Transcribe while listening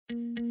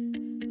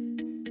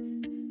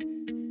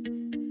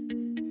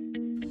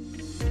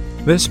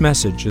This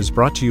message is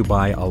brought to you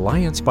by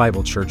Alliance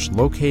Bible Church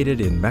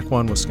located in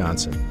Mequon,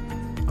 Wisconsin.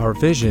 Our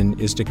vision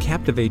is to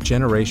captivate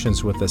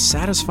generations with the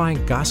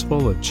satisfying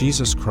gospel of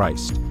Jesus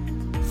Christ.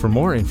 For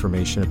more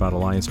information about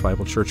Alliance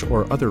Bible Church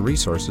or other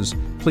resources,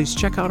 please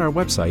check out our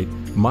website,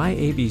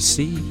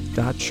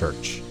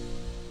 myabc.church.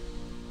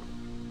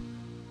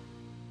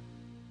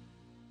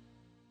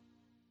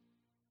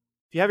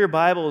 If you have your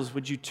Bibles,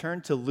 would you turn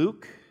to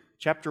Luke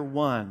chapter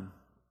 1?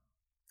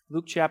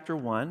 Luke chapter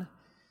 1.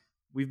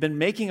 We've been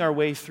making our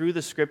way through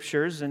the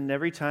Scriptures, and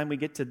every time we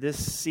get to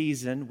this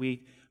season,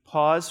 we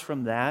pause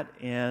from that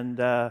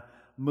and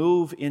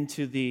move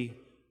into the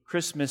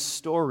Christmas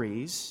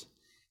stories.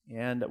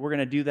 And we're going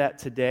to do that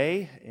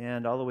today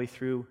and all the way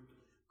through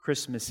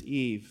Christmas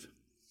Eve.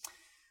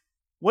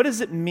 What does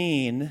it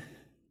mean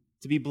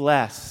to be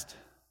blessed?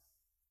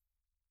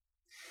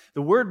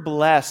 The word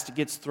blessed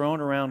gets thrown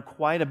around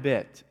quite a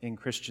bit in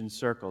Christian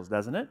circles,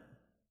 doesn't it?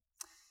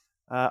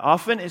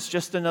 Often it's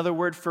just another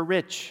word for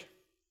rich,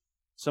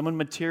 someone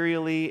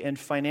materially and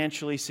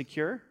financially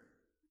secure.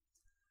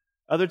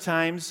 Other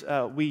times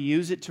we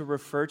use it to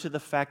refer to the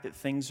fact that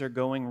things are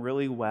going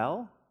really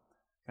well,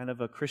 kind of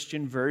a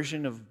Christian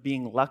version of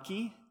being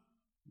lucky.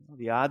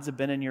 The odds have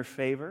been in your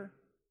favor.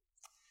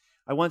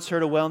 I once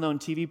heard a well-known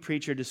TV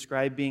preacher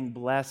describe being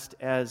blessed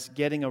as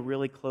getting a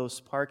really close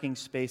parking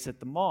space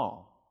at the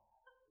mall.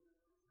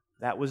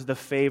 That was the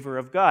favor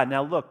of God.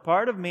 Now look,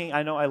 part of me,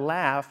 I know I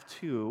laugh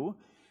too,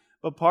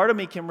 but part of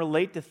me can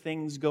relate to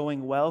things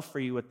going well for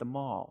you at the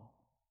mall.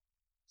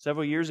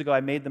 Several years ago,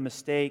 I made the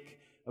mistake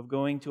of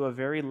going to a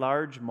very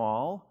large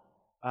mall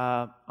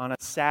on a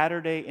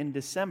Saturday in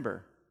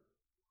December.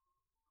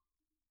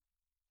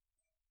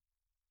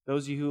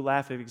 Those of you who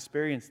laugh have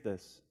experienced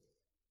this.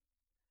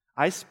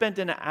 I spent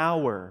an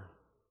hour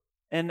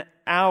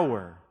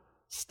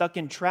stuck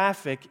in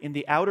traffic in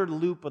the outer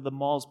loop of the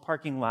mall's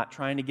parking lot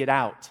trying to get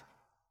out.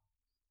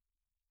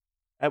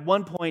 At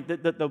one point,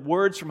 the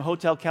words from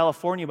Hotel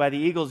California by the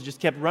Eagles just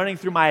kept running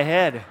through my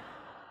head.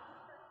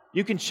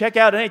 You can check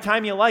out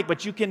anytime you like,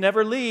 but you can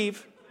never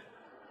leave.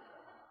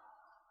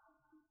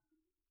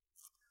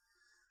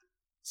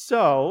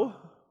 So,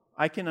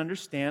 I can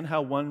understand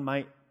how one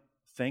might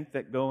think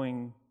that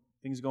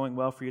things going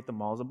well for you at the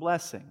mall is a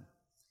blessing.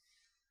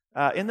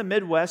 In the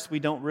Midwest, we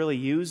don't really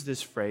use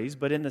this phrase,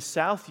 but in the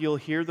South, you'll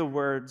hear the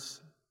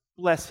words,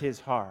 bless his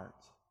heart.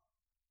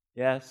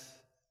 Yes?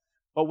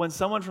 But when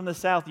someone from the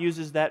South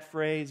uses that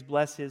phrase,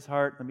 bless his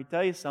heart, let me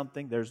tell you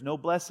something, there's no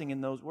blessing in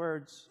those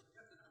words.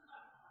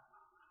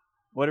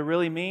 What it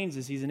really means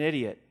is he's an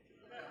idiot.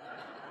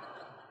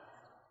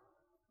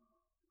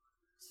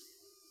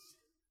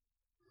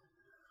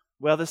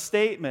 Well, the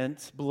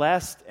statement,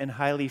 blessed and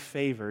highly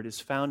favored,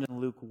 is found in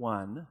Luke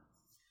 1,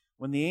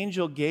 when the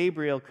angel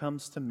Gabriel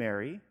comes to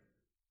Mary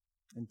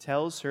and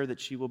tells her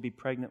that she will be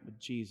pregnant with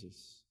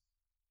Jesus.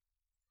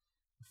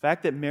 The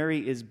fact that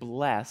Mary is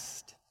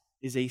blessed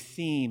is a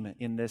theme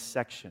in this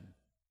section.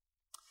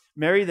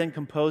 Mary then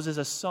composes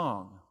a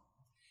song,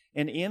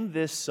 and in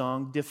this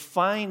song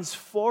defines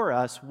for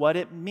us what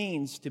it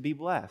means to be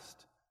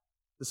blessed.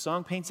 The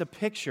song paints a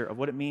picture of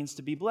what it means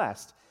to be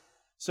blessed.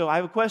 So I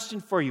have a question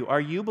for you. Are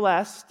you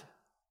blessed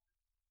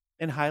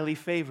and highly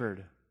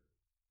favored?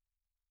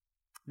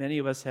 Many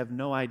of us have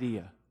no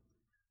idea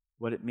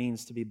what it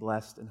means to be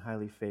blessed and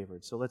highly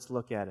favored. So let's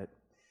look at it.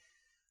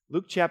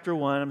 Luke chapter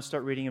 1, I'm going to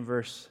start reading in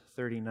verse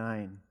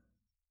 39.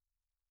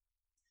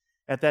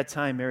 At that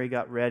time, Mary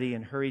got ready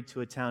and hurried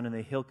to a town in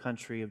the hill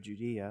country of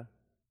Judea,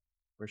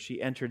 where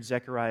she entered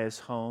Zechariah's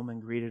home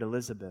and greeted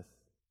Elizabeth.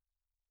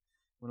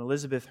 When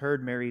Elizabeth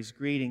heard Mary's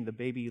greeting, the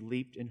baby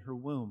leaped in her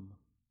womb,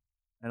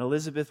 and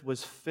Elizabeth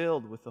was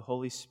filled with the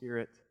Holy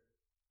Spirit.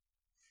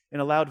 In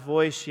a loud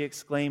voice, she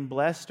exclaimed,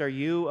 "Blessed are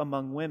you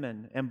among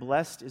women, and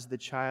blessed is the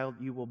child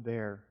you will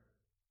bear.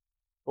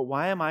 But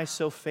why am I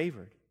so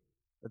favored,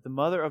 that the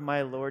mother of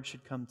my Lord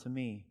should come to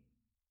me?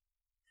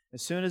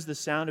 As soon as the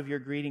sound of your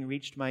greeting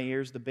reached my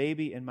ears, the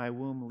baby in my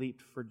womb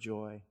leaped for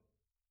joy.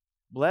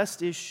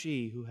 Blessed is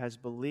she who has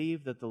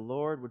believed that the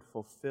Lord would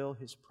fulfill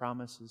his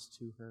promises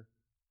to her."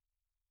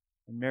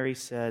 And Mary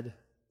said,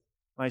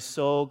 "My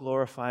soul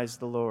glorifies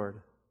the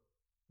Lord,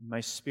 and my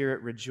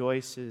spirit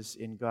rejoices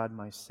in God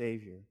my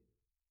Savior,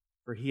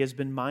 for he has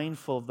been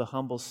mindful of the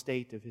humble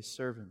state of his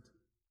servant.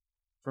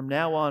 From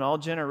now on, all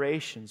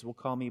generations will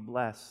call me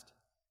blessed,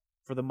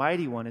 for the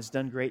Mighty One has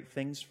done great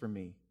things for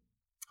me.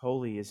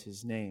 Holy is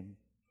his name.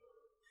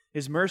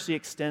 His mercy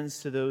extends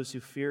to those who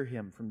fear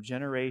him from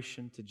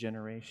generation to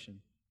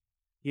generation.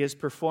 He has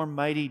performed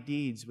mighty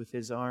deeds with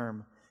his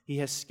arm. He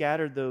has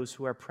scattered those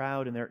who are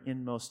proud in their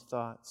inmost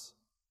thoughts.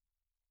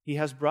 He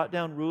has brought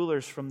down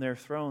rulers from their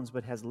thrones,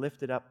 but has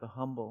lifted up the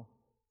humble.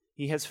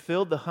 He has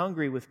filled the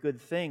hungry with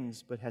good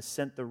things, but has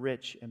sent the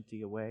rich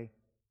empty away.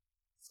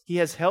 He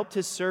has helped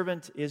his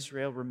servant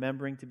Israel,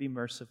 remembering to be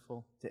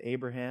merciful to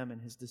Abraham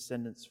and his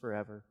descendants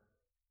forever,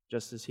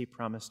 just as he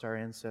promised our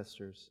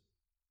ancestors."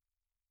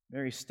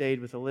 Mary stayed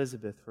with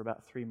Elizabeth for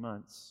about 3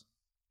 months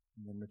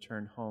and then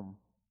returned home.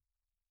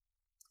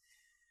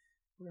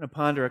 We're going to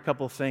ponder a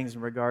couple of things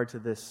in regard to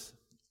this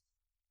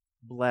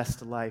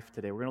blessed life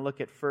today. We're going to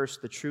look at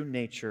first the true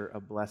nature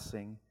of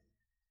blessing,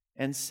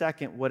 and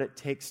second, what it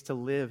takes to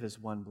live as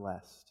one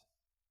blessed.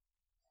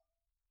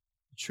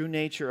 The true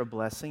nature of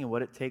blessing and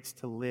what it takes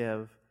to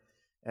live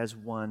as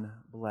one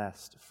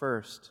blessed.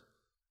 First,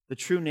 the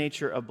true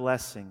nature of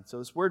blessing. So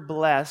this word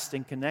blessed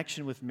in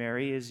connection with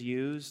Mary is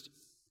used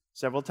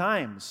several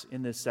times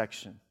in this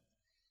section.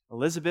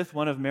 Elizabeth,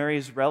 one of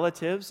Mary's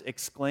relatives,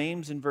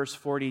 exclaims in verse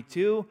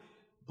 42,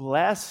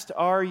 "Blessed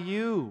are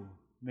you,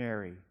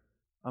 Mary,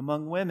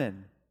 among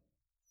women."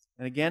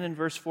 And again in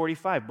verse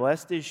 45,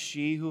 "Blessed is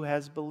she who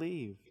has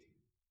believed."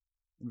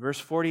 In verse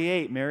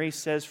 48, Mary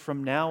says,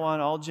 "From now on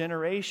all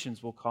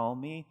generations will call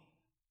me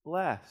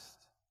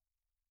blessed."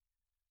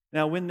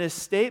 Now, when this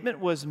statement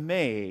was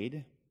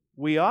made,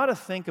 we ought to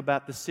think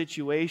about the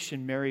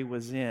situation Mary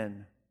was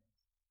in.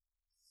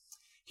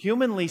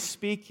 Humanly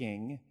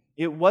speaking,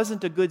 it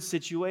wasn't a good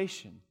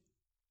situation.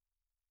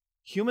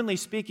 Humanly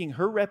speaking,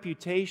 her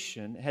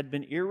reputation had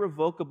been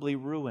irrevocably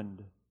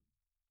ruined,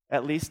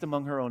 at least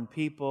among her own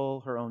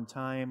people, her own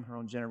time, her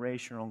own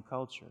generation, her own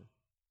culture.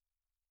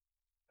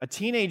 A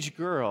teenage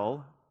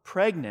girl,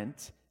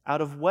 pregnant,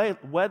 out of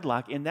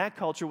wedlock, in that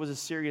culture was a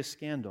serious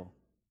scandal.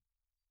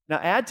 Now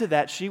add to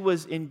that, she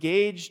was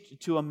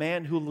engaged to a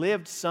man who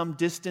lived some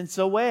distance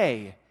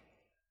away.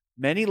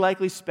 Many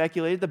likely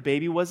speculated the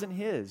baby wasn't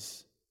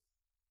his.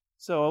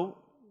 So,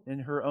 in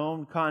her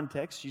own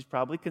context, she's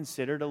probably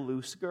considered a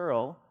loose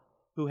girl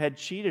who had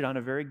cheated on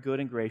a very good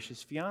and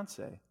gracious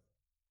fiancé.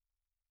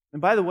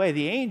 And by the way,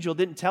 the angel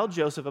didn't tell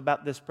Joseph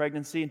about this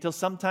pregnancy until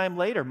sometime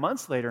later,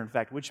 months later, in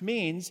fact, which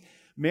means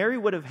Mary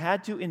would have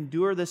had to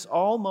endure this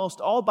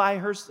almost all by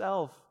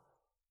herself.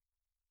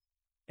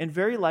 And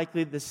very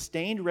likely, the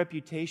stained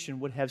reputation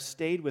would have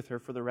stayed with her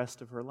for the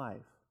rest of her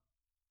life.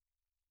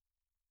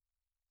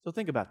 So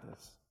think about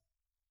this.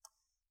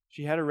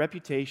 She had a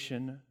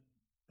reputation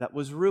that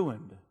was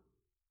ruined.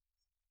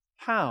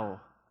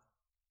 How?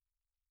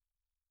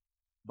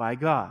 By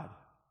God.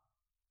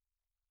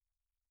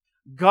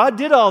 God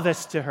did all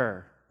this to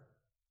her.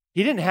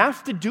 He didn't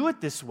have to do it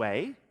this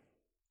way.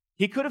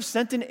 He could have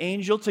sent an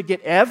angel to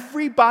get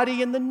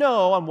everybody in the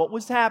know on what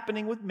was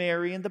happening with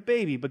Mary and the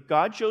baby, but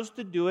God chose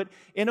to do it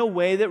in a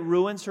way that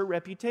ruins her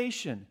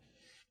reputation.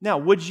 Now,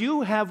 would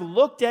you have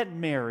looked at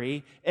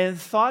Mary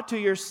and thought to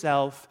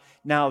yourself,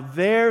 now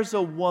there's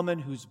a woman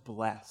who's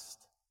blessed?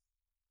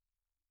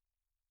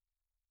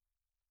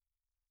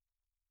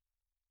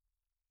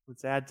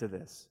 Let's add to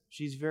this.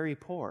 She's very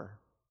poor.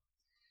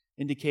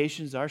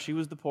 Indications are she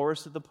was the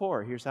poorest of the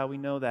poor. Here's how we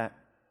know that.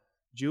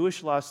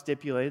 Jewish law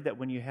stipulated that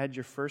when you had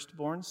your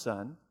firstborn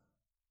son,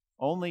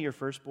 only your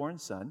firstborn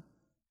son,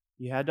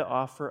 you had to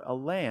offer a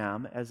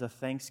lamb as a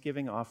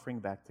thanksgiving offering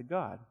back to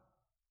God.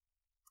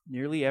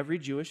 Nearly every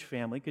Jewish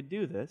family could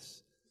do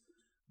this,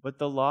 but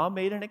the law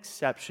made an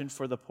exception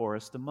for the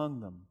poorest among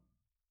them.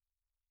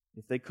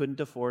 If they couldn't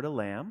afford a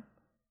lamb,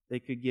 they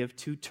could give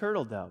 2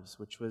 turtle doves,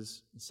 which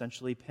was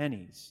essentially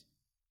pennies.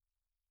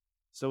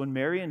 So when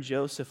Mary and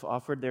Joseph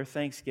offered their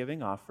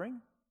thanksgiving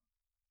offering,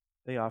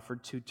 they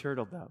offered 2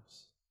 turtle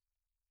doves,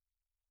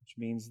 which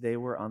means they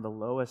were on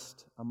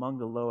among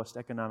the lowest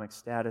economic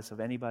status of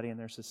anybody in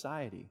their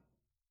society.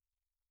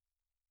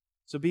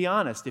 So be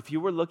honest, if you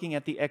were looking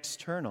at the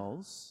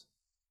externals,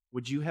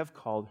 would you have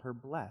called her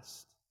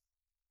blessed?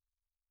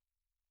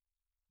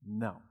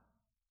 No.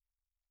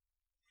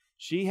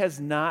 She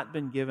has not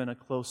been given a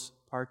close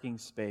parking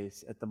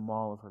space at the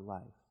mall of her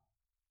life.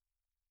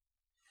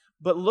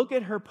 But look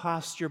at her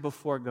posture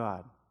before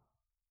God.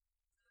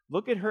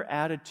 Look at her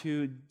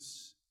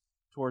attitudes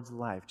towards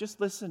life.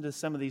 Just listen to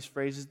some of these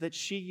phrases that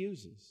she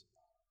uses.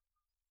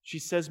 She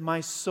says,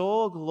 "My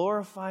soul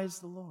glorifies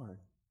the Lord.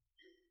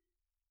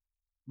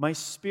 My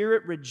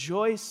spirit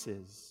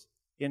rejoices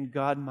in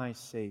God my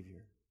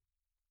Savior.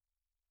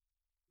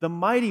 The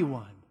Mighty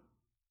One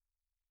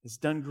has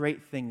done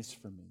great things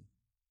for me."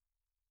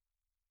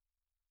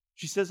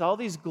 She says all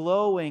these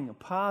glowing,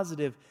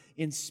 positive,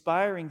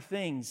 inspiring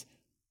things,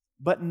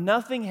 but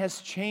nothing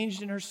has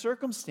changed in her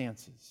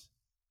circumstances.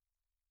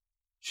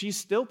 She's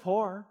still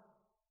poor.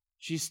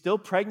 She's still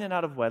pregnant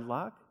out of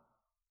wedlock.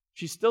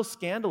 She's still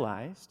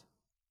scandalized.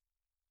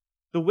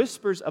 The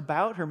whispers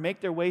about her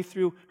make their way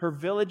through her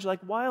village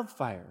like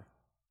wildfire.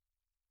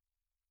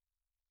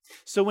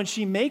 So when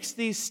she makes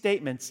these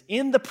statements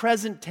in the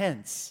present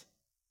tense,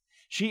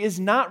 she is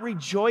not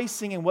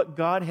rejoicing in what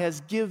God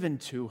has given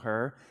to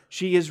her.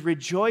 She is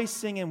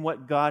rejoicing in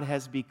what God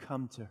has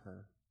become to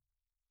her.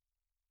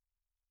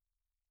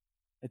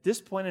 At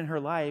this point in her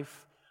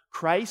life,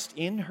 Christ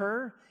in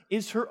her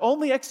is her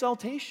only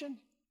exaltation.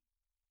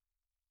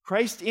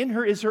 Christ in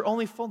her is her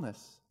only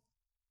fullness.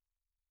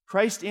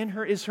 Christ in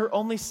her is her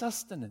only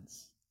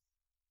sustenance.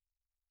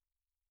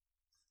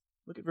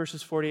 Look at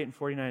verses 48 and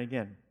 49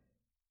 again.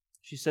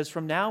 She says,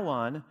 "From now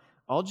on,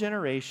 all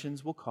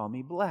generations will call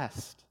me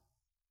blessed."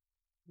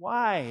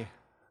 Why?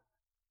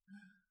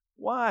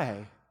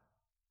 Why?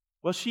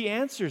 Well, she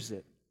answers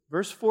it.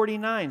 Verse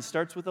 49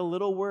 starts with a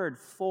little word,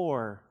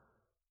 "for."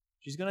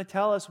 She's going to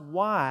tell us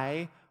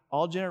why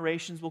all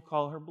generations will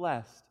call her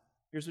blessed.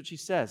 Here's what she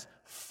says: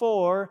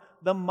 "For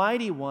the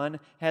Mighty One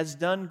has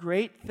done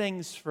great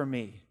things for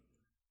me."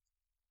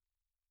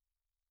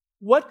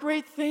 What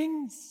great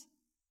things?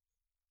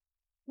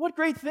 What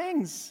great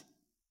things?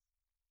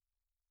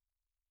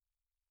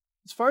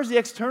 As far as the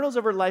externals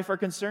of her life are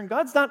concerned,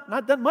 God's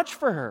not done much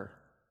for her.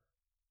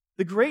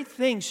 The great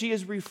thing she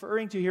is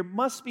referring to here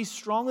must be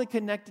strongly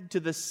connected to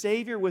the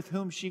Savior with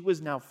whom she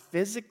was now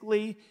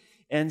physically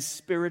and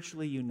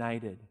spiritually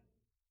united.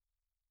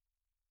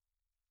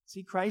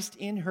 See, Christ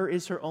in her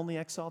is her only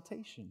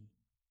exaltation.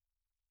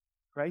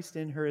 Christ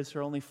in her is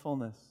her only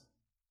fullness.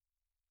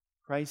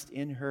 Christ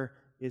in her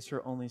is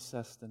her only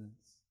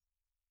sustenance.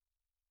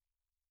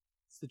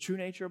 It's the true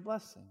nature of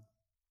blessing.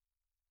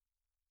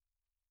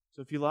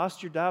 So if you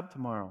lost your job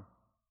tomorrow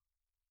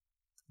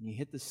and you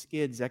hit the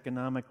skids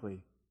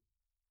economically,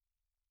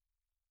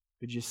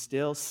 could you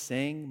still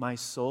sing, "My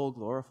soul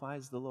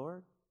glorifies the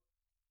Lord"?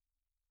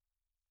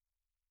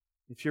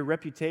 If your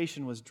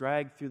reputation was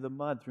dragged through the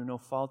mud through no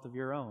fault of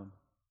your own,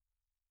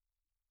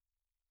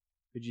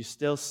 could you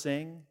still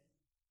sing,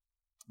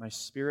 "My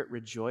spirit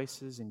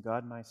rejoices in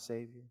God my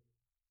Savior"?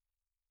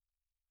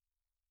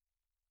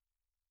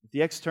 If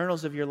the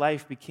externals of your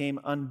life became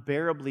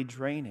unbearably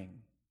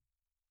draining,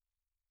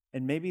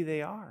 and maybe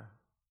they are,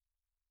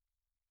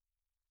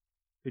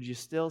 could you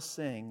still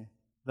sing,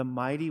 "The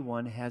Mighty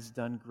One has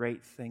done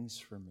great things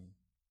for me"?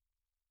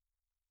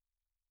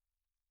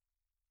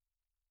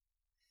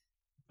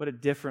 Put it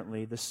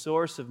differently, the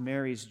source of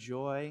Mary's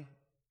joy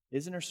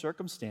isn't her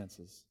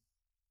circumstances,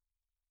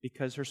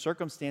 because her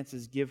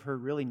circumstances give her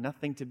really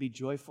nothing to be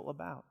joyful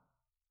about.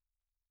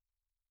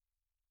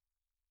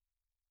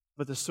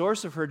 But the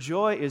source of her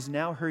joy is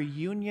now her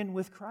union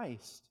with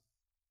Christ.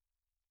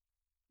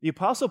 The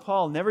Apostle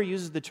Paul never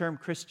uses the term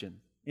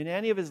Christian in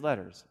any of his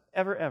letters,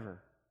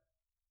 ever.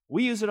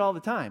 We use it all the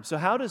time. So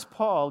how does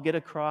Paul get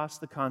across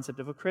the concept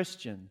of a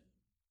Christian?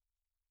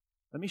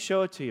 Let me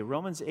show it to you.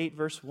 Romans 8,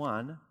 verse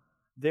 1.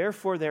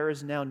 "Therefore there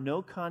is now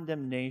no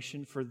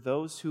condemnation for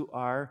those who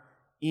are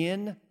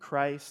in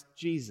Christ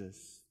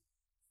Jesus."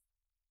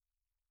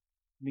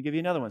 Let me give you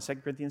another one,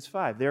 2 Corinthians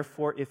 5.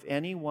 "Therefore, if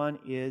anyone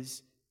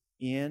is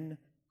in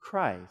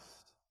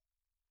Christ,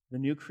 the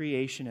new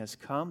creation has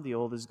come, the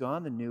old is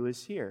gone, the new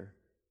is here."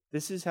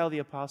 This is how the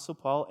Apostle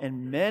Paul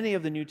and many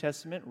of the New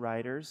Testament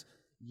writers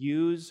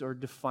use or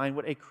define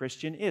what a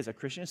Christian is. A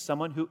Christian is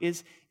someone who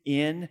is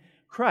in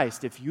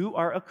Christ. If you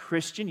are a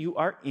Christian, you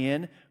are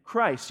in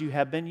Christ. You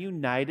have been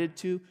united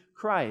to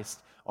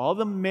Christ. All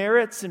the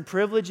merits and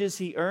privileges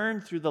he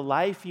earned through the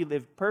life he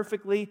lived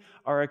perfectly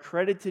are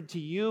accredited to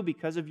you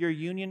because of your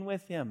union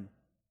with him.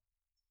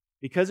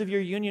 Because of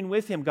your union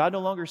with him, God no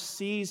longer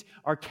sees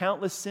our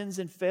countless sins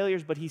and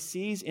failures, but he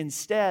sees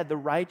instead the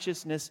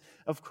righteousness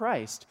of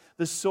Christ.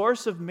 The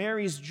source of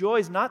Mary's joy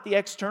is not the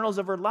externals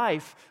of her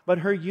life, but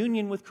her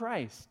union with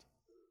Christ.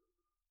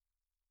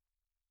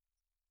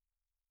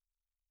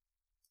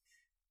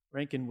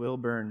 Rankin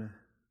Wilburn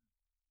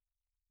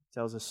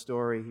tells a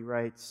story. He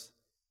writes,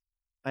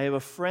 "I have a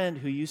friend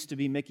who used to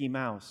be Mickey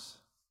Mouse.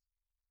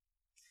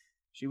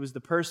 She was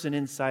the person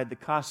inside the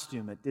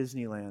costume at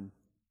Disneyland.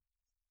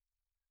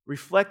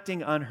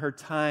 Reflecting on her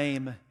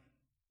time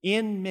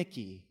in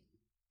Mickey,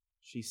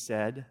 she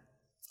said,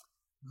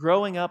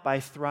 'Growing up, I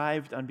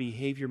thrived on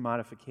behavior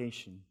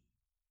modification.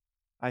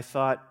 I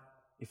thought,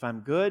 if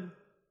I'm good,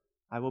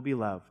 I will be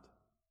loved.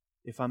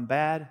 If I'm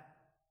bad,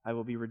 I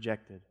will be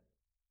rejected.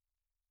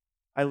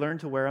 I learned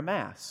to wear a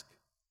mask,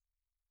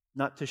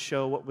 not to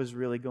show what was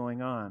really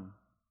going on.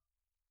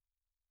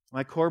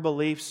 My core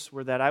beliefs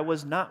were that I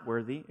was not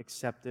worthy,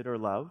 accepted, or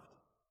loved.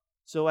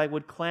 So I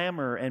would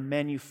clamor and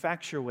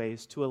manufacture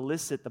ways to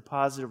elicit the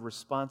positive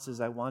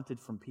responses I wanted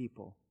from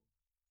people.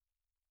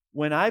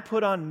 When I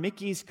put on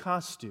Mickey's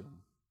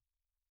costume,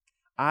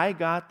 I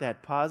got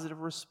that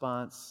positive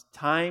response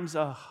times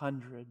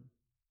 100.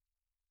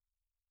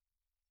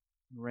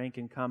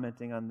 Rankin,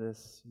 commenting on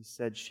this, he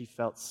said she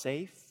felt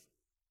safe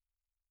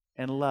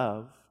and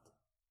loved,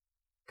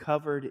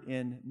 covered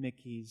in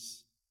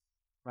Mickey's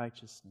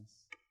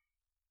righteousness.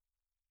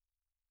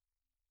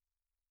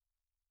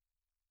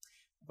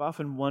 I've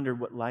often wondered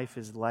what life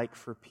is like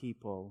for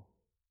people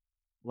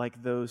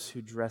like those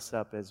who dress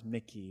up as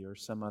Mickey or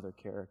some other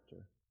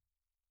character.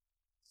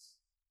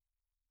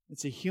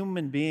 It's a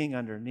human being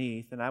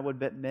underneath, and I would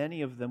bet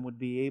many of them would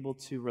be able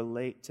to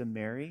relate to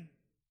Mary.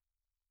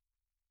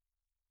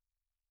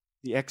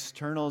 The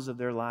externals of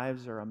their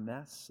lives are a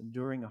mess,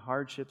 enduring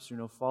hardships through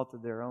no fault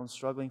of their own,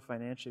 struggling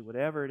financially,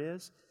 whatever it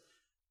is.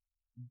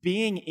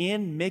 Being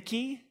in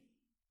Mickey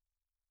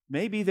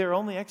may be their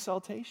only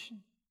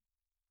exaltation,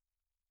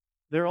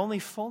 their only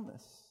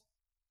fullness,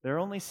 their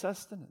only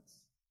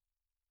sustenance.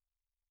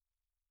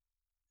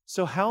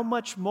 So how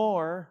much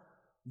more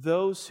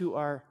those who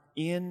are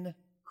in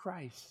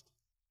Christ?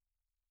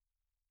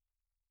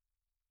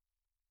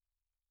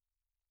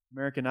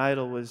 American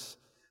Idol was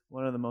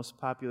one of the most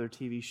popular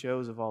TV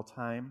shows of all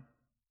time.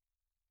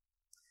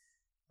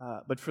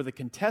 But for the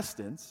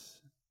contestants,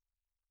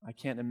 I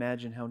can't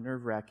imagine how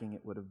nerve-wracking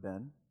it would have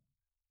been.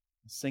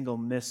 A single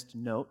missed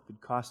note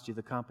could cost you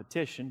the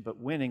competition, but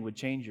winning would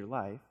change your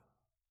life.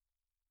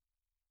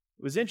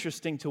 It was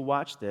interesting to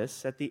watch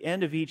this. At the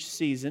end of each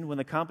season, when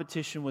the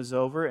competition was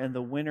over and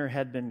the winner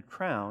had been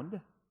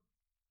crowned,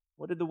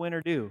 what did the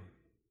winner do?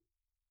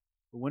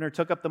 The winner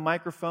took up the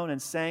microphone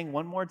and sang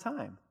one more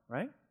time,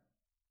 right?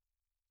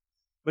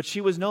 But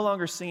she was no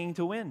longer singing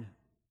to win,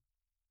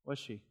 was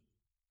she?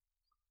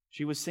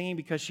 She was singing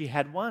because she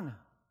had won.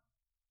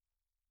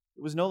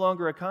 It was no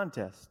longer a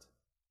contest.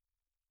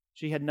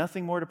 She had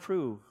nothing more to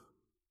prove.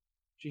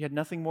 She had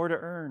nothing more to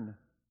earn.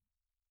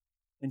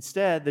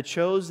 Instead, the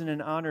chosen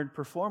and honored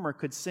performer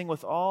could sing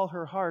with all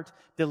her heart,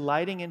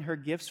 delighting in her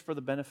gifts for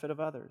the benefit of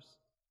others.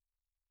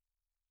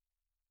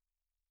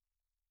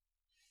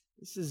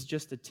 This is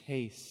just a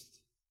taste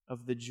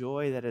of the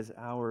joy that is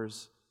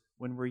ours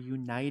when we're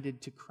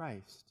united to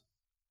Christ.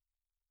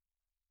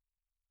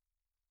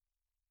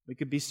 We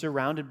could be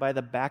surrounded by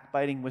the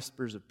backbiting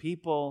whispers of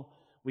people.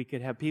 We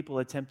could have people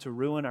attempt to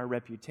ruin our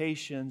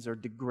reputations or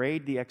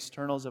degrade the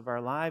externals of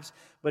our lives.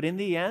 But in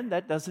the end,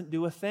 that doesn't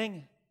do a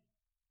thing.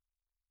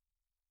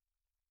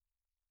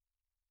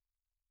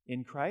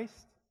 In Christ,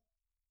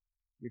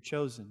 you're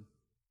chosen.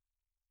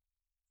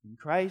 In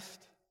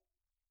Christ,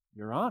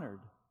 you're honored.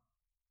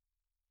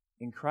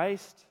 In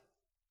Christ,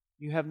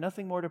 you have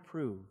nothing more to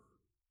prove,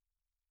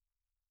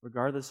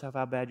 regardless of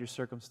how bad your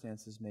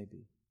circumstances may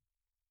be.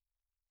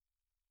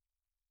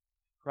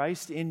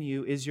 Christ in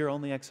you is your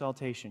only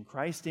exaltation.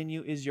 Christ in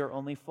you is your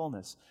only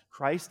fullness.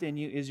 Christ in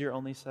you is your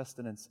only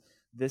sustenance.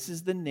 This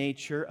is the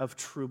nature of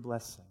true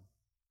blessing.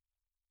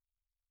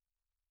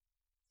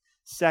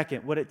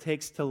 Second, what it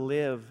takes to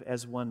live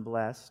as one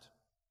blessed.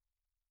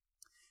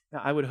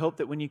 Now, I would hope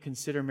that when you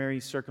consider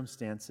Mary's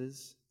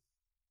circumstances,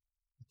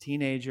 a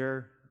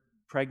teenager,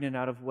 pregnant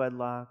out of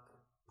wedlock,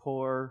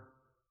 poor,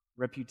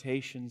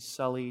 reputation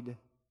sullied,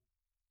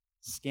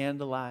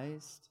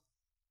 scandalized,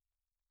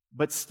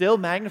 but still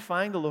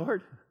magnifying the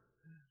Lord,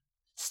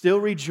 still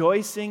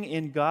rejoicing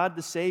in God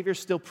the Savior,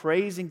 still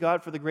praising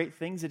God for the great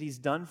things that He's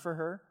done for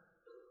her.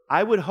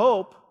 I would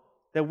hope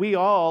that we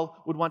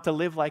all would want to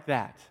live like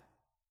that.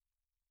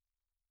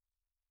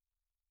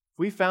 If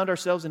we found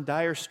ourselves in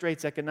dire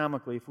straits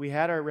economically, if we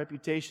had our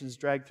reputations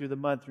dragged through the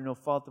mud through no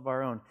fault of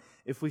our own,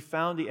 if we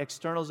found the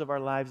externals of our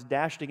lives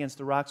dashed against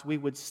the rocks, we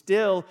would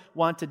still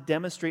want to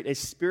demonstrate a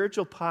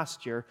spiritual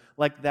posture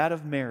like that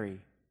of Mary.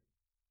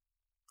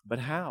 But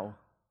how?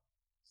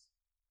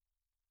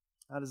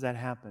 How does that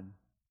happen?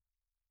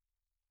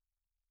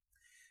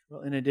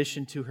 Well, in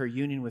addition to her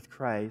union with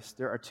Christ,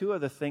 there are two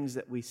other things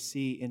that we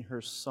see in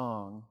her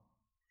song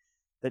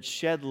that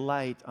shed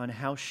light on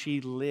how she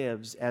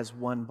lives as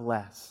one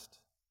blessed.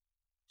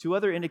 Two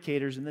other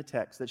indicators in the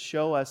text that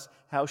show us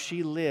how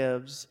she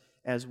lives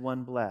as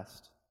one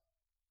blessed.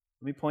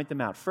 Let me point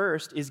them out.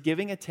 First is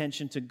giving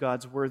attention to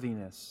God's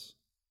worthiness.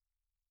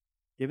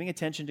 Giving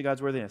attention to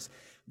God's worthiness.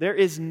 There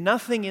is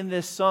nothing in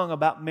this song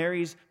about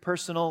Mary's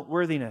personal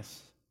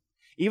worthiness.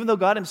 Even though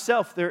God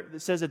Himself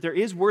says that there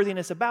is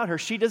worthiness about her,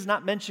 she does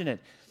not mention it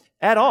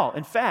at all.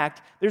 In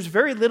fact, there's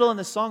very little in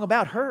the song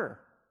about her.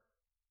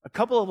 A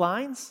couple of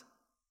lines,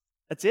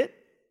 that's it.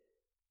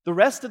 The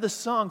rest of the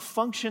song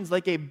functions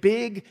like a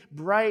big,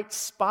 bright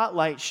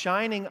spotlight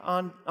shining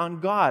on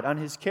God, on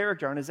His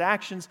character, on His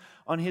actions,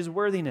 on His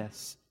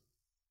worthiness.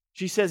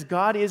 She says,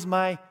 God is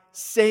my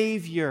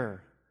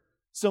Savior.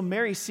 So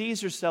Mary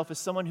sees herself as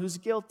someone who's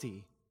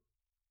guilty,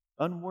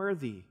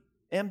 unworthy,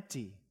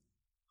 empty,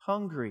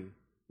 hungry,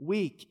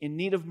 weak, in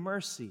need of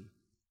mercy,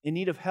 in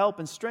need of help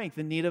and strength,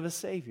 in need of a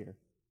Savior.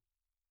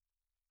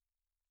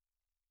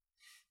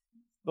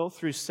 Both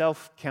through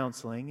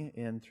self-counseling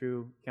and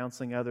through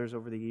counseling others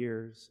over the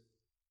years,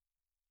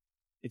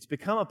 it's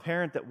become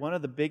apparent that one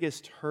of the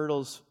biggest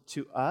hurdles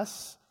to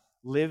us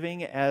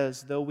living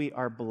as though we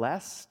are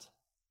blessed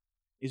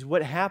is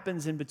what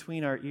happens in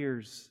between our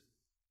ears.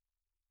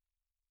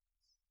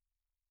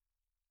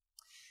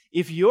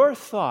 If your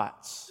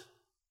thoughts,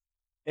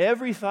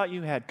 every thought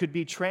you had, could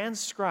be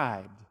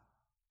transcribed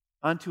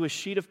onto a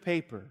sheet of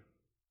paper,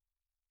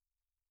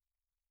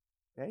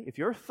 okay? If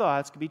your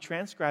thoughts could be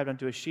transcribed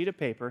onto a sheet of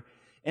paper,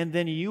 and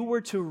then you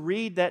were to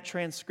read that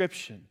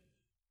transcription,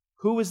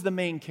 who is the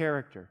main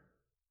character?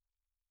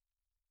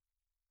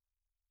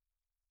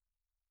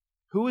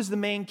 Who is the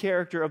main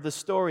character of the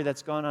story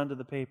that's gone onto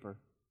the paper?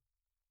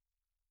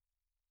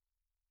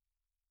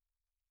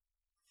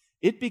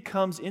 It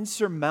becomes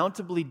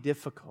insurmountably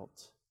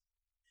difficult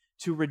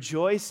to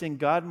rejoice in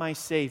God my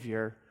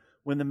Savior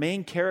when the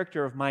main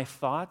character of my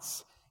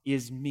thoughts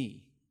is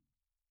me.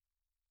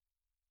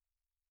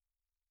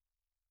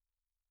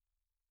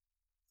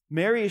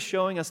 Mary is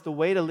showing us the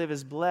way to live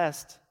as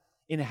blessed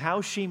in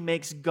how she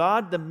makes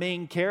God the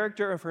main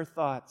character of her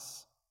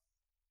thoughts.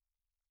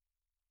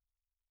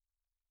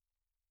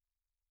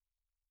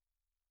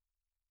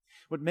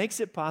 What makes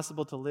it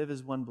possible to live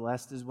as one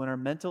blessed is when our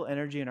mental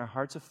energy and our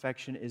heart's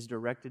affection is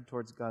directed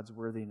towards God's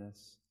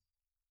worthiness.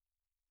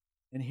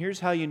 And here's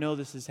how you know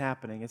this is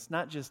happening. It's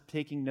not just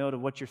taking note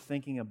of what you're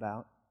thinking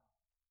about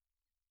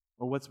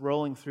or what's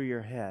rolling through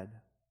your head.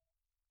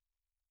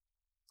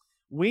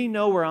 We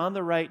know we're on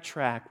the right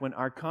track when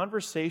our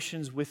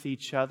conversations with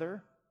each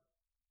other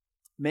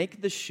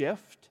make the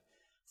shift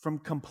from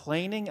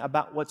complaining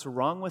about what's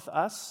wrong with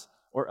us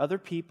or other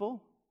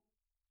people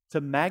to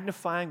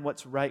magnifying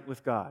what's right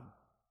with God.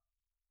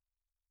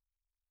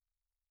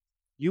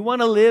 You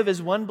want to live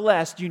as one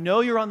blessed, you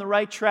know you're on the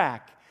right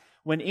track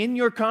when in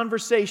your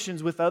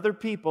conversations with other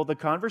people, the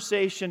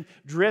conversation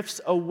drifts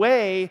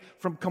away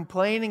from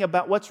complaining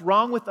about what's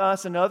wrong with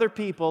us and other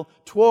people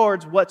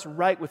towards what's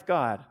right with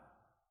God.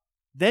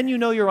 Then you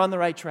know you're on the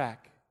right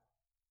track.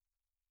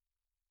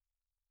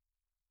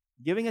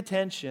 Giving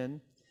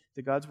attention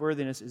to God's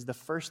worthiness is the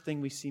first thing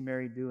we see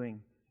Mary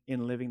doing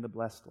in living the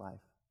blessed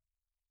life.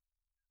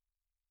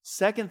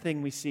 Second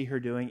thing we see her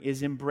doing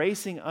is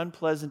embracing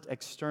unpleasant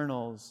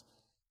externals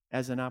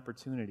as an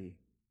opportunity.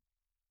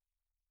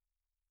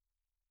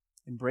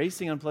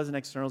 Embracing unpleasant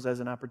externals as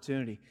an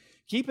opportunity.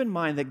 Keep in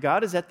mind that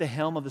God is at the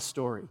helm of the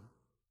story.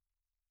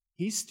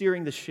 He's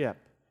steering the ship.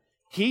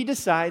 He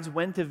decides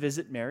when to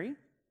visit Mary.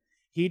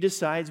 He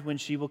decides when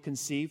she will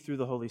conceive through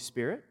the Holy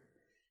Spirit.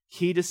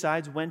 He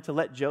decides when to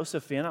let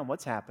Joseph in on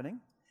what's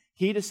happening.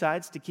 He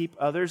decides to keep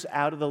others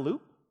out of the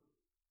loop.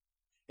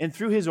 And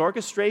through his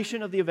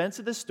orchestration of the events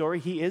of this story,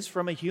 he is,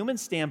 from a human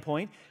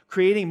standpoint,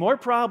 creating more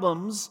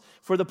problems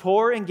for the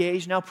poor,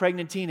 engaged, now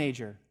pregnant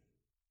teenager.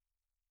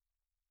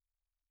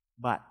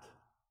 But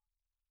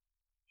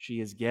she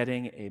is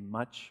getting a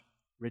much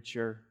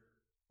richer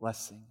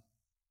blessing.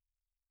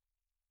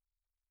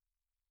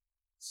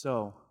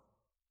 So,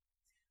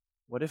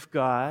 what if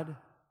God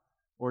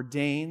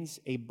ordains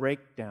a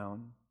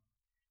breakdown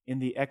in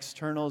the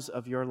externals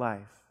of your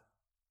life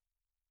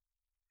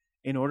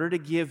in order to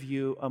give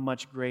you a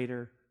much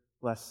greater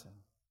blessing?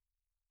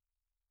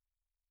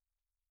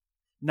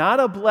 Not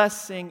a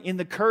blessing in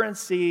the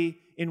currency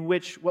in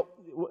which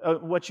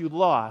what you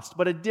lost,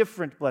 but a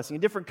different blessing, a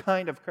different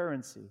kind of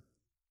currency.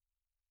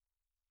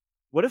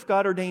 What if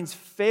God ordains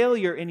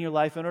failure in your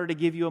life in order to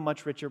give you a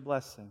much richer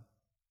blessing?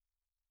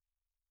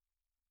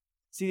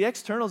 See, the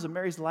externals of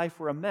Mary's life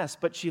were a mess,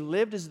 but she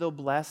lived as though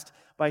blessed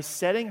by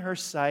setting her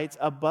sights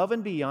above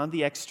and beyond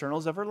the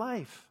externals of her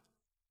life.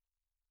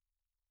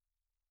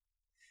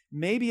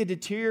 Maybe a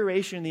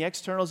deterioration in the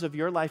externals of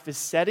your life is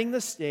setting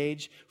the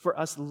stage for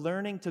us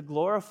learning to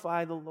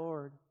glorify the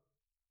Lord,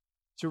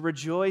 to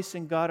rejoice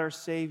in God our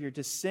Savior,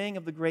 to sing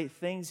of the great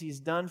things He's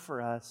done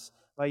for us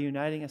by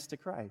uniting us to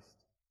Christ.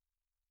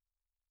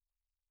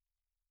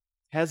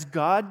 Has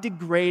God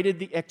degraded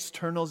the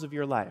externals of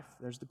your life?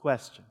 There's the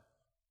question.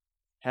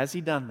 Has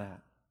He done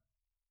that?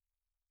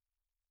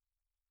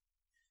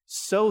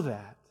 So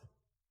that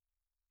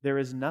there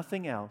is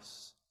nothing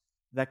else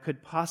that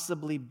could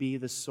possibly be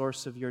the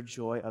source of your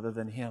joy other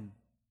than Him.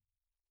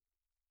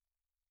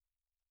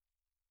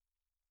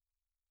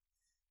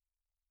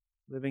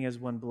 Living as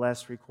one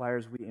blessed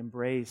requires we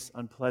embrace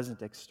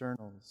unpleasant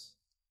externals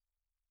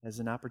as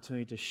an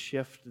opportunity to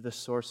shift the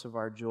source of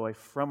our joy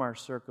from our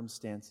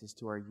circumstances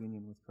to our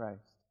union with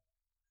Christ.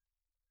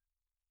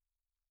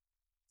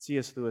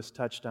 C.S. Lewis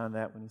touched on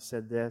that when he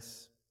said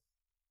this: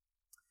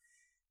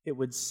 "It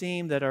would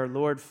seem that our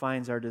Lord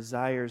finds our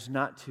desires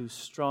not too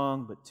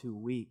strong but too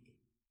weak.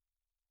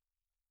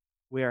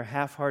 We are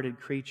half-hearted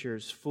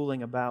creatures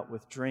fooling about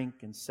with drink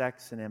and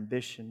sex and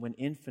ambition when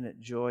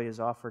infinite joy is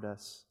offered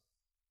us.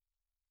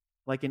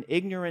 Like an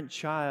ignorant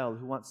child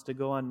who wants to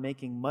go on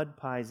making mud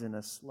pies in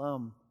a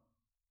slum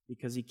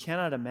because he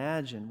cannot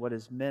imagine what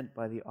is meant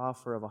by the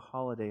offer of a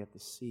holiday at the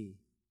sea.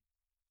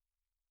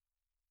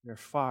 We are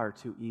far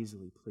too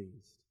easily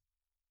pleased."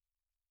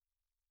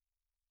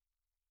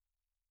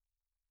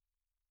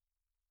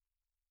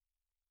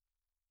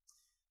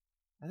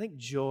 I think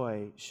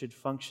joy should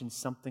function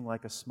something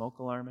like a smoke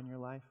alarm in your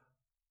life.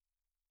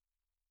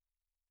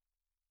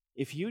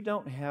 If you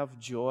don't have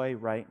joy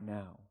right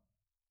now,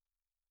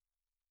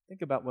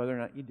 think about whether or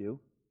not you do.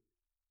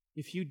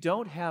 If you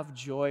don't have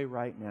joy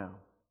right now,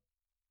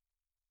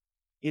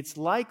 it's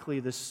likely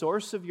the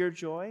source of your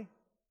joy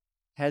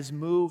has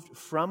moved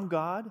from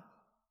God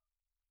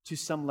to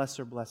some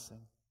lesser blessing.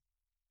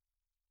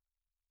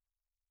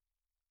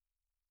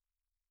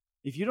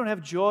 If you don't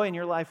have joy in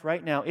your life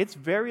right now, it's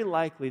very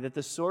likely that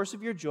the source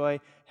of your joy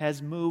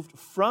has moved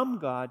from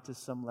God to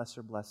some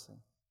lesser blessing.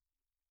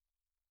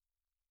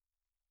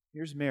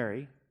 Here's Mary,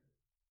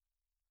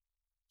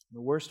 in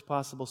the worst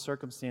possible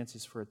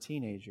circumstances for a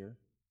teenager,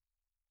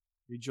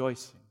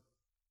 rejoicing.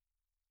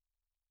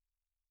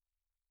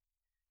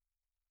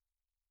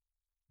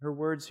 Her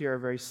words here are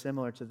very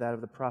similar to that of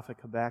the prophet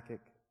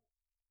Habakkuk.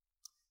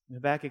 In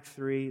Habakkuk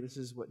 3, this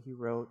is what he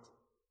wrote: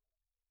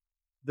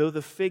 "Though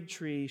the fig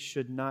tree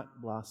should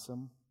not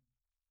blossom,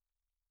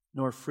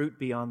 nor fruit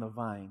be on the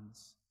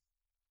vines,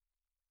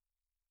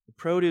 the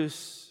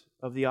produce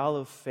of the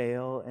olive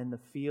fail, and the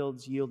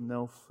fields yield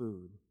no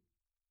food,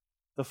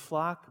 the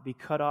flock be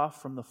cut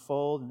off from the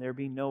fold, and there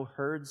be no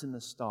herds in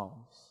the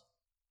stalls,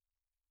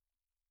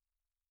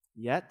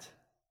 yet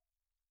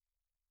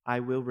I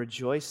will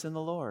rejoice in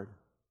the Lord.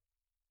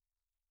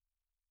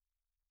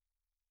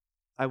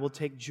 I will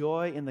take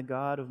joy in the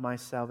God of my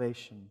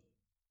salvation.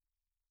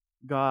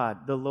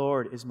 God, the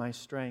Lord, is my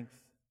strength.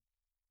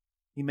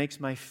 He makes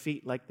my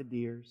feet like the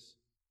deer's.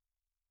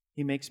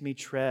 He makes me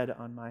tread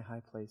on my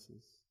high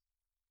places.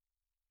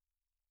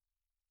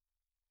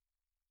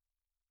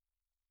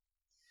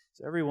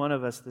 So every one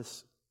of us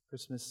this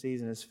Christmas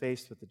season is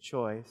faced with a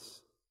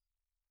choice.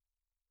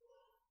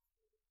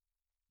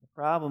 The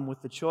problem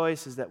with the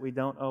choice is that we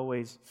don't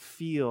always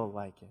feel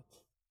like it.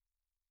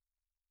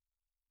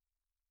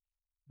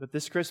 But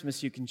this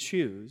Christmas you can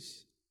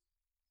choose.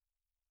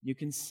 You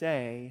can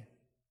say,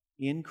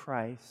 in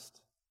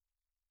Christ,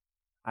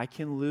 I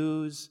can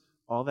lose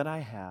all that I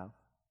have,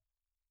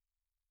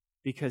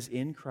 because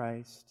in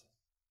Christ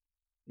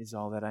is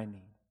all that I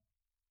need.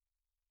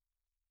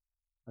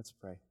 Let's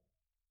pray.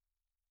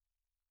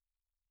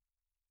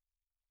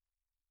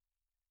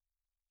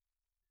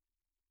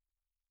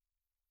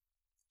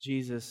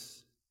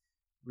 Jesus,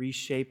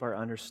 reshape our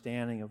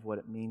understanding of what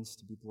it means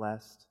to be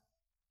blessed.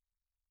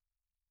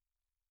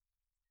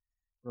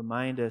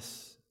 Remind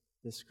us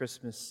this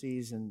Christmas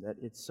season that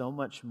it's so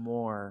much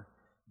more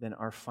than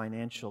our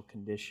financial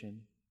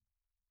condition.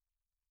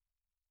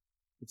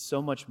 It's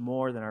so much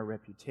more than our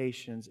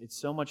reputations. It's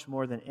so much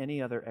more than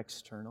any other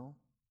external.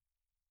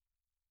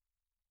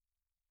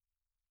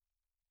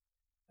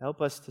 Help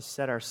us to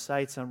set our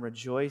sights on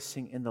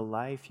rejoicing in the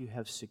life you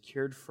have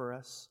secured for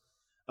us,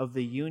 of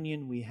the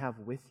union we have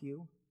with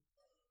you.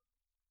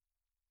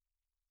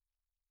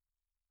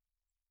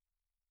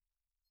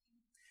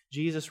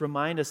 Jesus,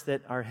 remind us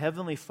that our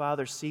Heavenly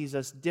Father sees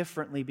us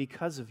differently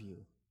because of you.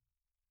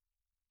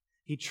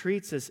 He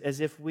treats us as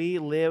if we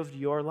lived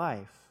your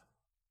life.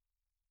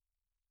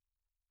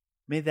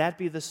 May that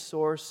be the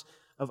source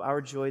of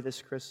our joy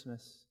this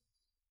Christmas.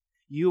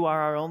 You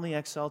are our only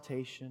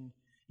exaltation.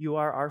 You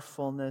are our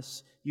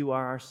fullness. You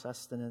are our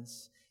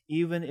sustenance.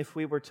 Even if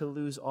we were to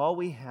lose all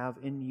we have,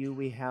 in you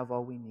we have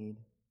all we need.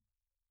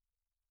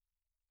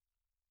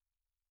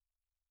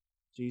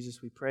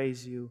 Jesus, we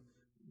praise you,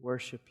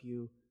 worship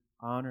you,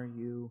 honor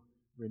you,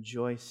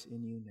 rejoice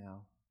in you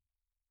now.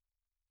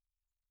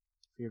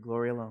 For your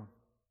glory alone.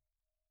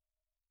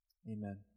 Amen.